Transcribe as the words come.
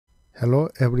Hello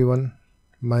everyone,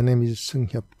 my name is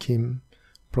Seung-Hyup Kim,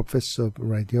 Professor of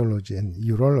Radiology and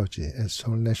Urology at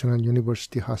Seoul National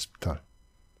University Hospital.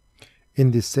 In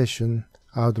this session,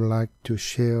 I would like to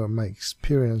share my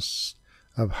experience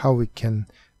of how we can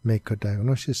make a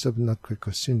diagnosis of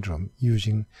Nutcracker syndrome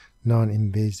using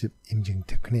non-invasive imaging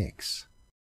techniques.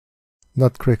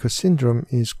 Nutcracker syndrome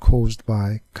is caused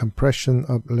by compression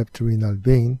of left renal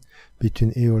vein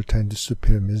between aorta and the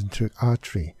superior mesenteric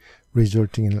artery,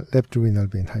 resulting in left renal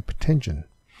vein hypertension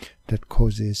that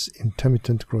causes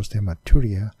intermittent gross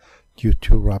hematuria due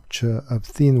to rupture of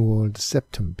thin-walled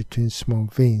septum between small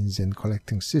veins and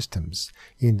collecting systems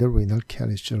in the renal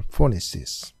calyceal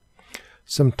phonesis.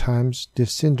 Sometimes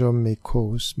this syndrome may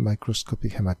cause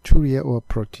microscopic hematuria or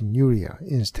proteinuria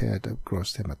instead of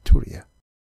gross hematuria.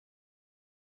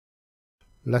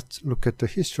 Let's look at the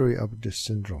history of this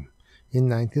syndrome. In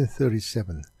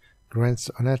 1937, Grant's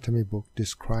anatomy book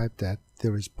described that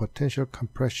there is potential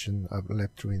compression of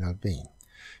left renal vein.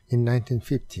 In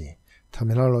 1950,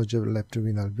 terminology of left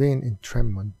renal vein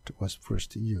entrapment was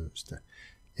first used.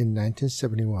 In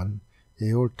 1971,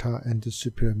 aorta and the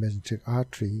superior mesenteric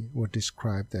artery were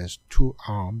described as two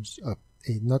arms of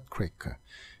a nutcracker.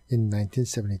 In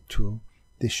 1972,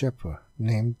 De Schepper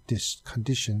named this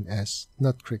condition as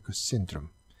Nutcracker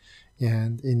syndrome,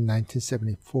 and in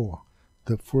 1974,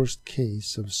 the first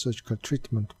case of surgical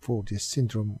treatment for this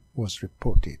syndrome was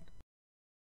reported.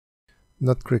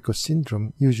 Nutcracker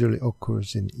syndrome usually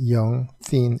occurs in young,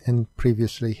 thin, and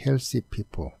previously healthy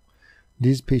people.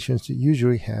 These patients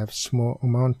usually have small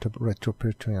amount of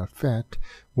retroperitoneal fat,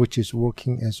 which is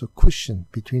working as a cushion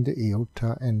between the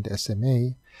aorta and the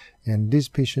SMA, and these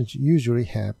patients usually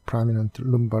have prominent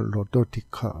lumbar lordotic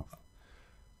curve.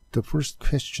 The first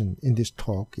question in this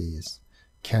talk is,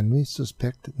 can we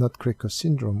suspect Nutcracker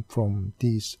syndrome from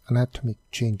these anatomic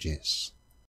changes?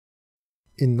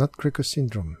 In Nutcracker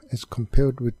syndrome, as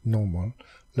compared with normal,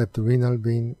 left renal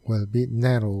vein will be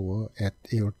narrower at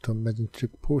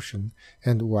aorto-mesenteric portion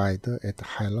and wider at the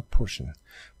hilar portion.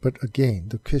 But again,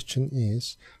 the question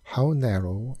is, how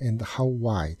narrow and how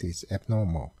wide is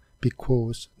abnormal?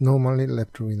 Because normally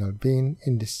left renal vein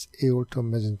in this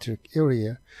aorto-mesenteric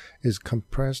area is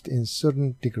compressed in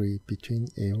certain degree between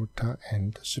aorta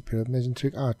and the superior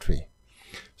mesenteric artery.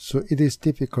 So it is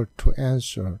difficult to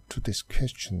answer to this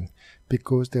question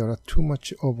because there are too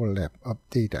much overlap of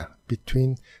data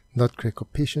between Nutcracker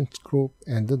patient group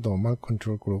and the normal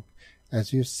control group,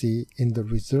 as you see in the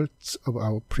results of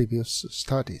our previous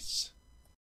studies.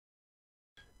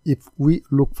 If we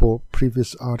look for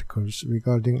previous articles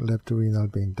regarding left renal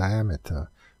vein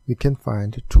diameter, we can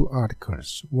find two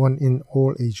articles, one in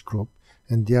all age group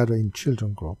and the other in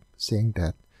children group, saying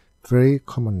that very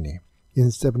commonly, in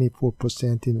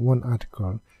 74% in one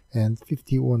article and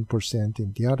 51%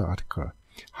 in the other article,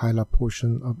 hilar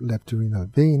portion of left renal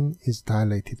vein is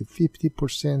dilated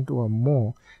 50% or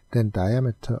more than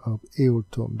diameter of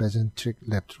aorto-mesenteric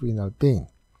left renal vein.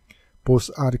 Both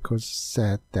articles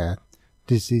said that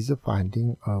this is a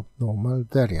finding of normal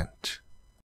variant.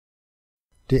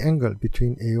 The angle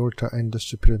between aorta and the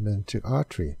superior mesenteric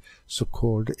artery,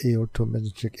 so-called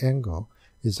aorto-mesenteric angle,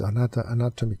 is another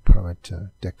anatomic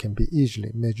parameter that can be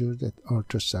easily measured at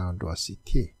ultrasound or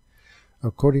CT.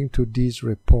 According to these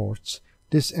reports,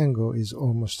 this angle is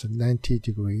almost 90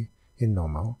 degrees in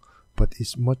normal, but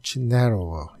is much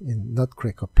narrower in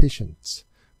Nutcracker patients.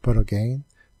 But again,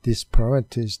 this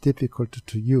parameter is difficult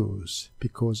to use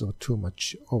because of too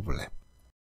much overlap.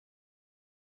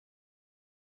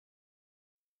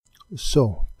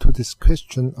 So, to this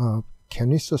question of can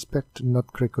we suspect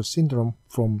Nutcracker syndrome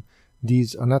from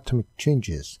these anatomic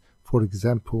changes, for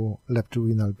example, left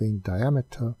renal vein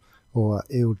diameter or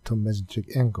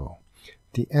aorto-mesenteric angle,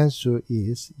 the answer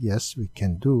is yes, we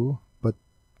can do, but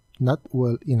not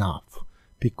well enough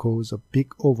because of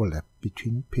big overlap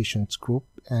between patients group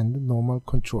and normal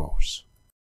controls.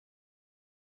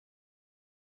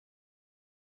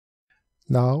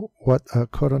 Now, what are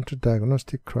current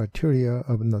diagnostic criteria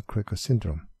of Nutcracker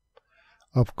syndrome?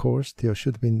 Of course, there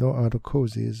should be no other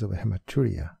causes of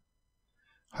hematuria.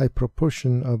 High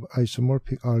proportion of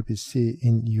isomorphic RBC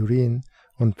in urine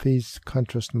on phase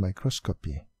contrast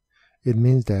microscopy. It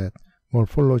means that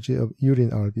morphology of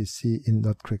urine RBC in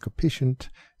Nutcracker patient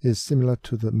is similar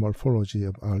to the morphology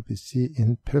of RBC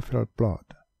in peripheral blood.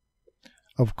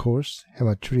 Of course,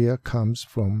 hematuria comes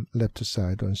from left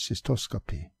side on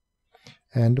cystoscopy.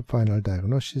 And the final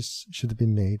diagnosis should be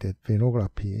made at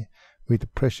venography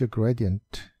with pressure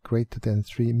gradient greater than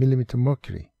 3 mm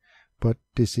mercury, but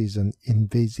this is an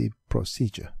invasive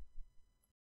procedure.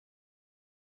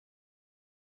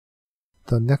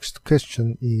 The next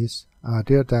question is, are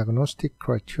there diagnostic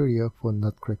criteria for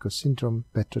Nutcracker syndrome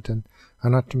better than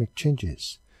anatomic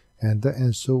changes? And the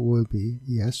answer will be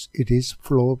yes, it is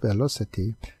flow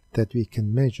velocity that we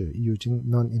can measure using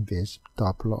non-invasive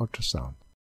Doppler ultrasound.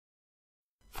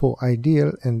 For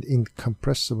ideal and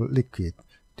incompressible liquid,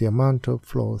 the amount of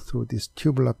flow through this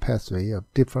tubular pathway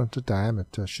of different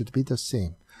diameter should be the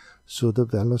same, so the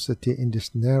velocity in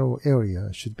this narrow area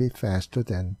should be faster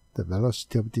than the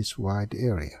velocity of this wide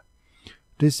area.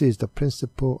 This is the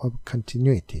principle of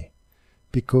continuity.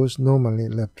 Because normally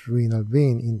left renal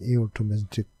vein in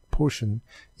aortomesenteric portion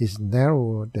is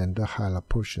narrower than the hilar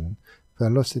portion,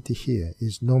 velocity here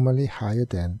is normally higher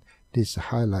than this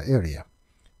hilar area,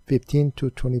 15 to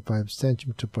 25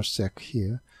 cm per sec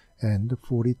here, and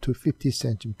 40 to 50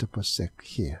 cm per sec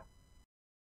here.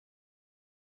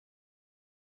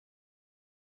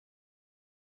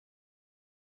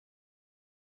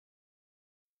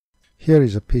 Here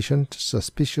is a patient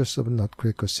suspicious of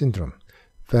Nutcracker syndrome.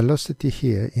 Velocity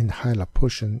here in hilar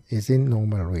portion is in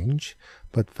normal range,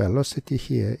 but velocity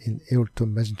here in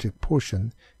aortomesenteric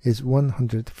portion is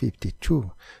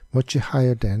 152, much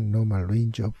higher than normal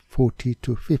range of 40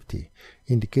 to 50,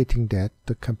 indicating that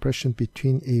the compression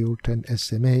between aorta and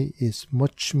SMA is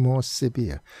much more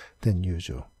severe than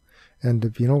usual. And the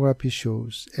venography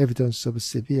shows evidence of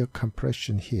severe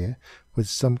compression here with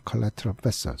some collateral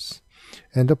vessels.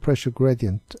 And the pressure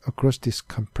gradient across this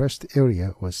compressed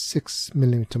area was 6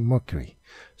 mm mercury,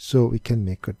 so we can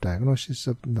make a diagnosis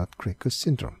of Nutcracker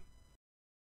syndrome.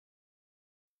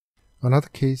 Another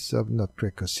case of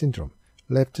Nutcracker syndrome,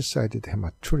 left-sided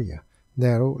hematuria,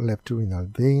 narrow left renal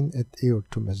vein at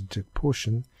aortomesenteric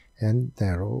portion and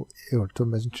narrow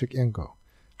aortomesenteric angle.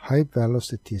 High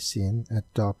velocity seen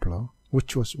at Doppler,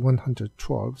 which was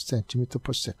 112 cm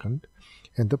per second,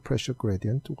 and the pressure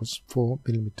gradient was 4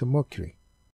 mm mercury.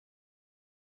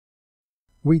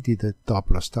 We did a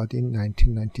Doppler study in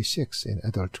 1996 in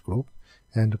adult group,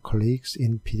 and colleagues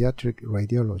in pediatric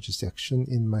radiology section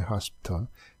in my hospital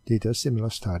did a similar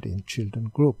study in children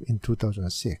group in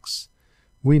 2006.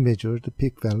 We measured the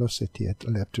peak velocity at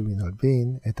left renal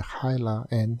vein at hilar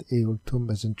and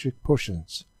aortomesenteric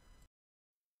portions.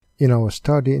 In our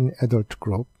study in adult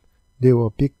group, there were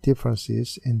big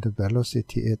differences in the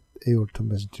velocity at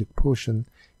aortomesenteric portion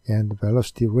and the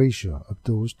velocity ratio of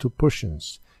those two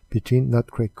portions between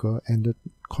Nutcracker and the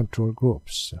control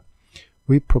groups.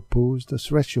 We proposed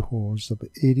thresholds of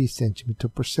 80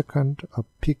 cm per second of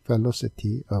peak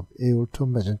velocity of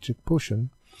aortomesenteric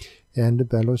portion and a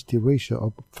velocity ratio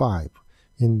of 5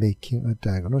 in making a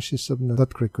diagnosis of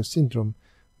Nutcracker syndrome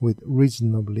with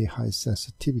reasonably high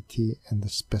sensitivity and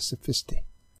specificity.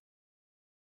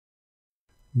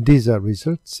 These are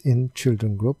results in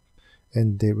children group,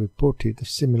 and they reported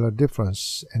similar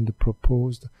difference and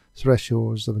proposed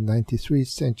thresholds of 93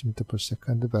 cm per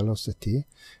second velocity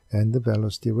and the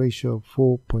velocity ratio of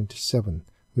 4.7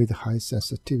 with high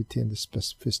sensitivity and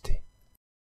specificity.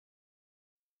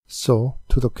 So,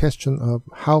 to the question of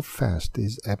how fast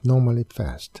is abnormally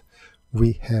fast,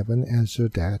 we have an answer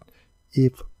that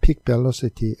if peak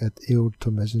velocity at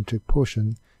aortomesenteric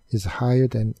portion is higher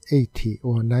than 80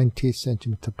 or 90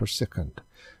 cm per second,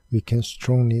 we can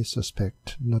strongly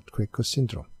suspect Nutcracker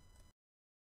syndrome.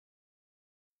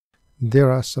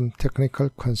 There are some technical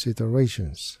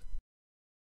considerations.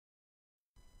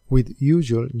 With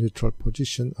usual neutral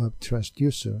position of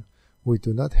transducer, we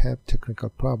do not have technical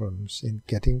problems in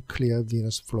getting clear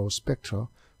venous flow spectra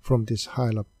from this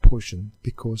hilar portion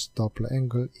because Doppler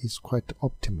angle is quite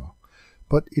optimal.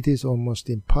 But it is almost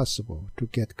impossible to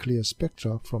get clear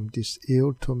spectra from this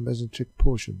aortomesenteric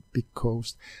portion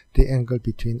because the angle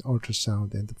between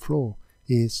ultrasound and the flow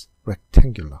is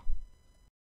rectangular.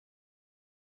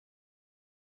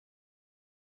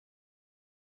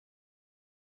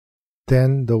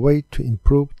 Then the way to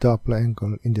improve Doppler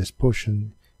angle in this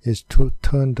portion is to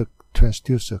turn the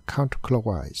transducer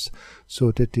counterclockwise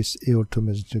so that this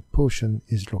aortomesenteric portion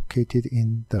is located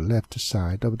in the left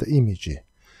side of the image.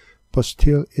 But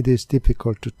still it is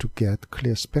difficult to get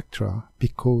clear spectra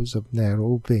because of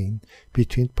narrow vein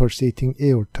between pulsating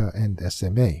aorta and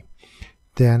SMA.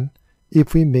 Then,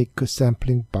 if we make a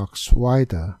sampling box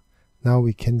wider, now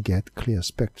we can get clear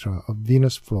spectra of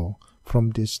venous flow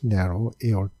from this narrow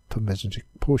aortomesenteric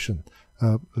portion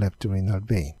of left renal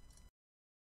vein.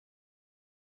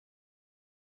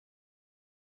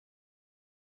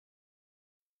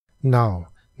 Now,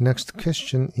 next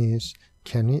question is,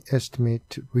 can we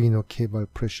estimate renal cable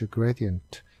pressure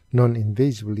gradient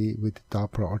non-invasively with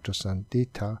Doppler ultrasound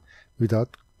data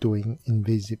without doing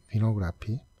invasive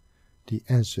venography? The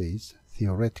answer is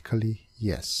theoretically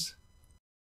yes.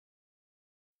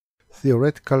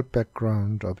 Theoretical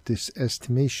background of this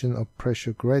estimation of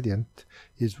pressure gradient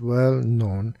is well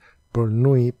known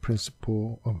Bernoulli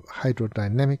principle of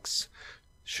hydrodynamics,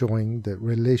 showing the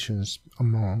relations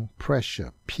among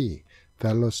pressure P,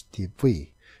 velocity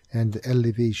V, and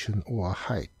elevation or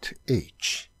height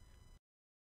h.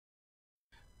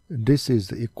 This is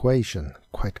the equation,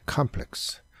 quite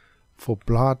complex. For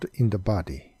blood in the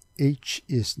body, h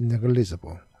is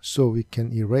negligible, so we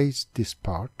can erase this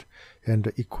part and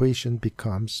the equation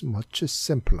becomes much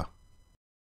simpler.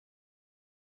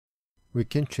 We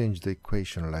can change the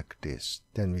equation like this,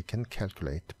 then we can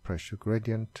calculate the pressure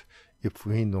gradient if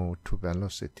we know two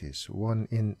velocities, one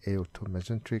in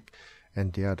aortomesenteric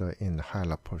and the other in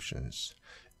hilar portions.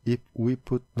 If we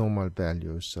put normal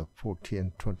values of 40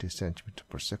 and 20 cm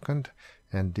per second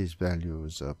and these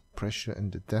values of pressure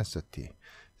and density,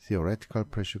 theoretical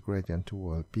pressure gradient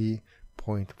will be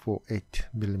 0.48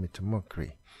 mm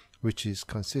mercury, which is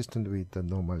consistent with the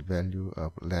normal value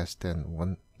of less than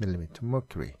 1 mm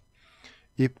mercury.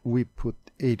 If we put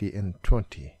 80 and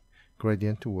 20,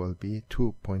 gradient will be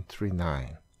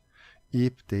 2.39.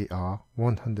 If they are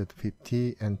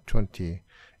 150 and 20,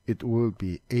 it will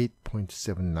be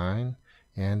 8.79,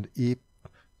 and if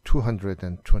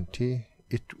 220,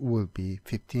 it will be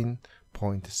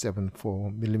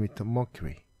 15.74 mm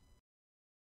mercury.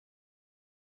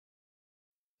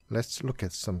 Let's look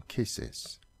at some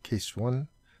cases. Case 1,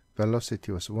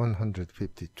 velocity was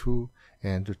 152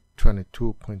 and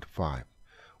 22.5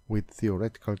 with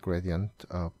theoretical gradient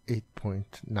of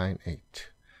 8.98.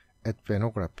 At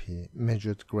venography,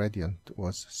 measured gradient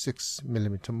was 6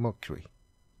 mm mercury.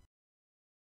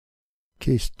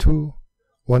 Case 2,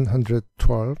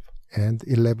 112 and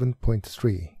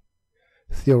 11.3.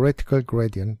 Theoretical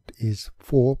gradient is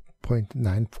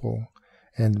 4.94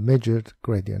 and measured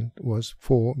gradient was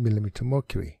 4 mm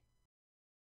mercury.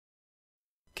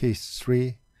 Case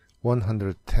 3,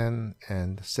 110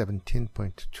 and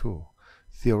 17.2.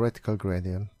 Theoretical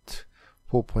gradient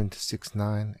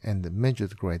 4.69 and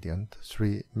measured gradient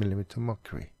 3 mm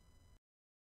mercury.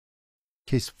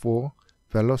 Case 4,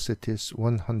 velocities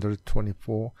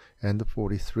 124 and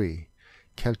 43.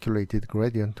 Calculated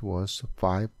gradient was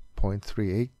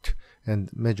 5.38 and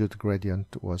measured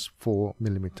gradient was 4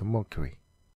 mm mercury.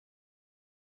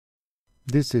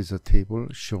 This is a table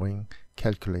showing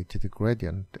calculated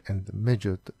gradient and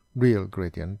measured real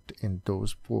gradient in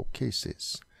those four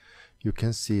cases. You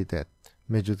can see that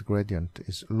measured gradient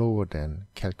is lower than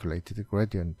calculated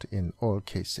gradient in all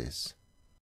cases.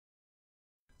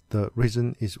 The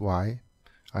reason is why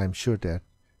I am sure that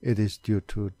it is due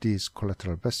to these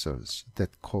collateral vessels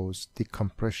that cause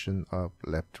decompression of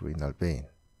left renal vein.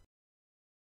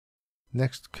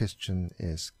 Next question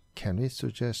is, can we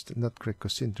suggest Nutcracker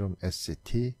syndrome as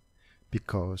CT?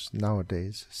 Because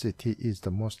nowadays CT is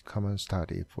the most common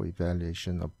study for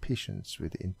evaluation of patients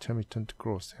with intermittent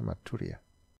growth hematuria.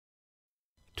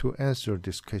 To answer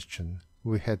this question,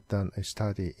 we had done a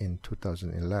study in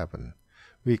 2011.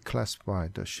 We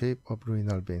classified the shape of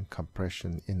renal vein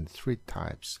compression in three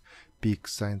types: big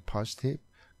sign positive,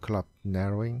 club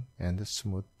narrowing, and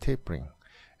smooth tapering,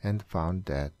 and found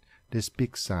that this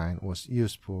big sign was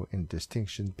useful in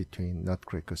distinction between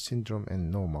Nutcracker syndrome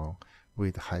and normal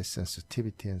with high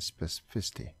sensitivity and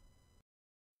specificity.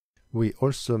 We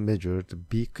also measured the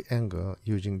beak angle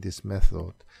using this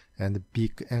method, and the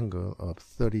beak angle of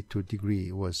 32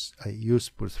 degrees was a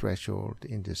useful threshold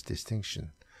in this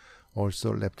distinction.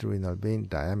 Also, left renal vein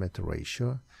diameter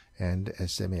ratio and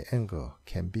SMA angle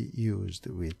can be used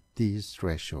with these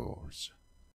thresholds.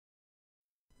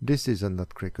 This is a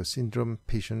Nutcracker syndrome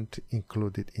patient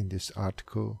included in this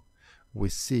article. We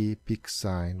see beak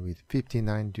sign with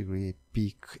 59-degree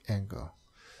beak angle,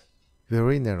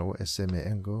 very narrow SMA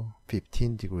angle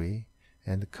 15 degree,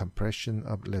 and compression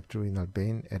of left renal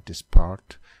vein at this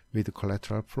part with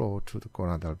collateral flow to the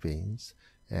gonadal veins,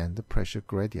 and the pressure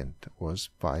gradient was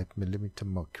 5 mm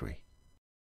mercury.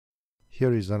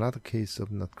 Here is another case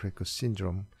of Nutcracker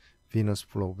syndrome, venous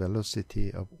flow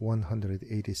velocity of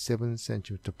 187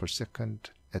 cm per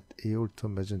second at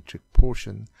aortomesenteric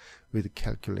portion with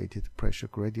calculated pressure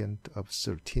gradient of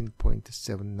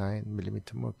 13.79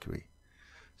 mm mercury.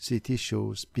 CT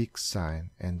shows beak sign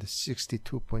and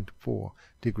 62.4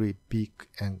 degree beak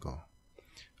angle.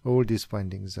 All these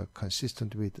findings are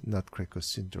consistent with Nutcracker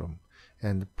syndrome,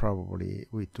 and probably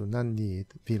we do not need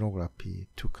venography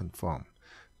to confirm,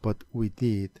 but we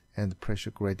did, and pressure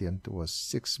gradient was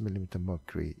 6 mm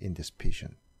mercury in this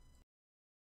patient.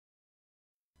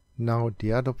 Now,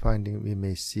 the other finding we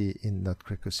may see in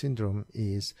Nutcracker syndrome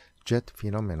is jet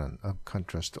phenomenon of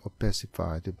contrast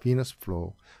opacified venous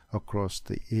flow across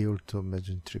the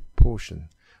aortomesenteric portion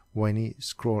when we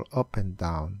scroll up and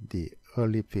down the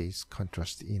early phase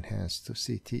contrast enhanced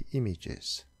CT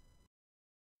images.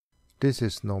 This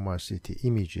is normal CT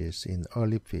images in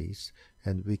early phase,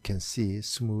 and we can see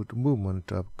smooth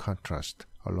movement of contrast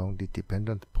along the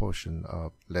dependent portion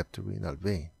of left renal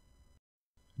vein.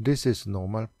 This is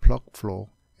normal plug flow,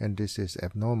 and this is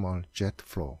abnormal jet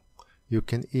flow. You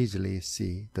can easily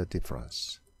see the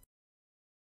difference.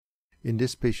 In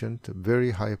this patient,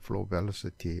 very high flow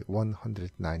velocity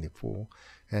 194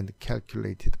 and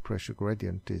calculated pressure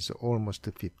gradient is almost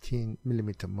 15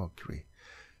 mm mercury.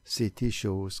 CT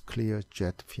shows clear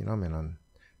jet phenomenon.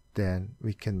 Then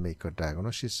we can make a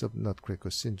diagnosis of Nutcracker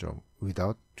syndrome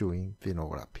without doing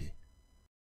venography.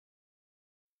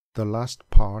 The last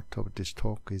part of this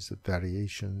talk is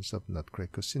variations of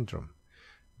Nutcracker syndrome.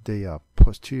 They are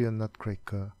posterior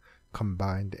Nutcracker,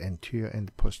 combined anterior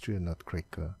and posterior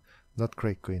Nutcracker,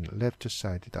 Nutcracker in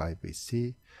left-sided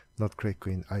IVC, Nutcracker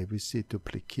in IVC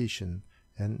duplication,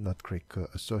 and Nutcracker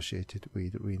associated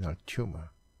with renal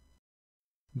tumor.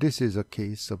 This is a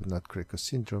case of Nutcracker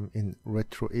syndrome in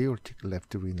retroaortic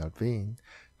left renal vein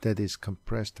that is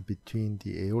compressed between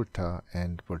the aorta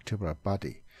and vertebral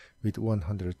body with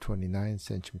 129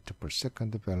 cm per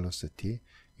second velocity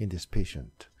in this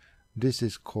patient. This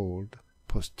is called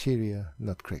posterior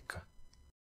Nutcracker.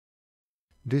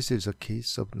 This is a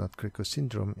case of Nutcracker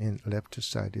syndrome in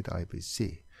left-sided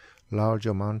IVC. Large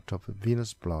amount of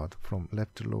venous blood from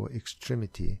left lower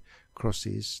extremity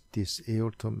crosses this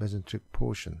aortomesenteric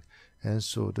portion, and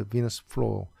so the venous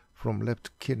flow from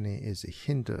left kidney is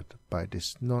hindered by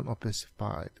this non-invasive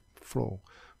flow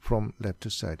from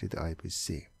left-sided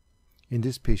IVC. In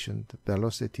this patient,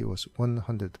 velocity was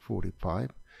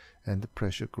 145 and the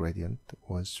pressure gradient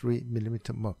was 3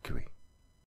 mm mercury.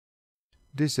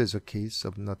 This is a case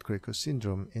of Nutcracker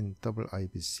syndrome in double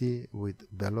IVC with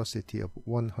velocity of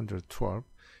 112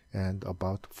 and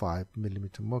about 5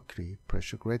 mm mercury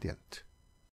pressure gradient.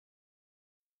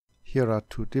 Here are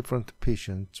two different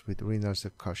patients with renal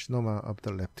cell carcinoma of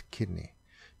the left kidney.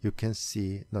 You can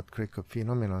see Nutcracker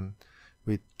phenomenon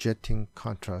with jetting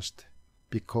contrast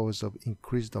because of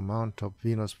increased amount of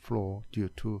venous flow due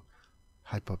to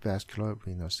hypervascular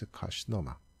renal cell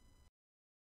carcinoma.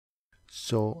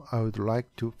 So I would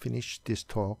like to finish this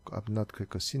talk of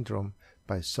Nutcracker syndrome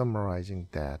by summarizing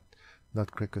that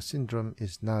Nutcracker syndrome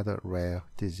is not a rare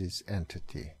disease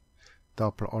entity.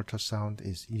 Doppler ultrasound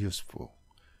is useful.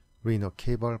 Renal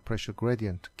cable pressure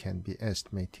gradient can be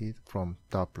estimated from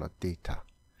Doppler data.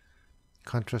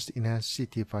 Contrast-enhanced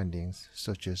CT findings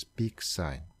such as big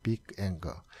sign, big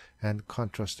angle, and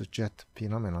contrast jet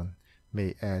phenomenon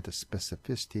may add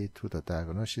specificity to the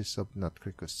diagnosis of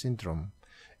Nutcracker syndrome,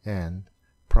 and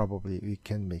probably we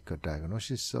can make a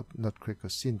diagnosis of Nutcracker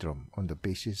syndrome on the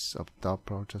basis of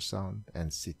Doppler ultrasound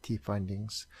and CT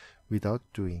findings without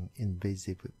doing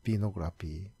invasive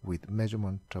venography with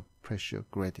measurement of pressure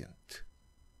gradient.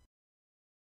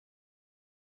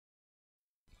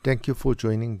 Thank you for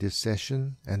joining this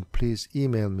session, and please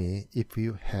email me if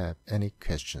you have any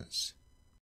questions.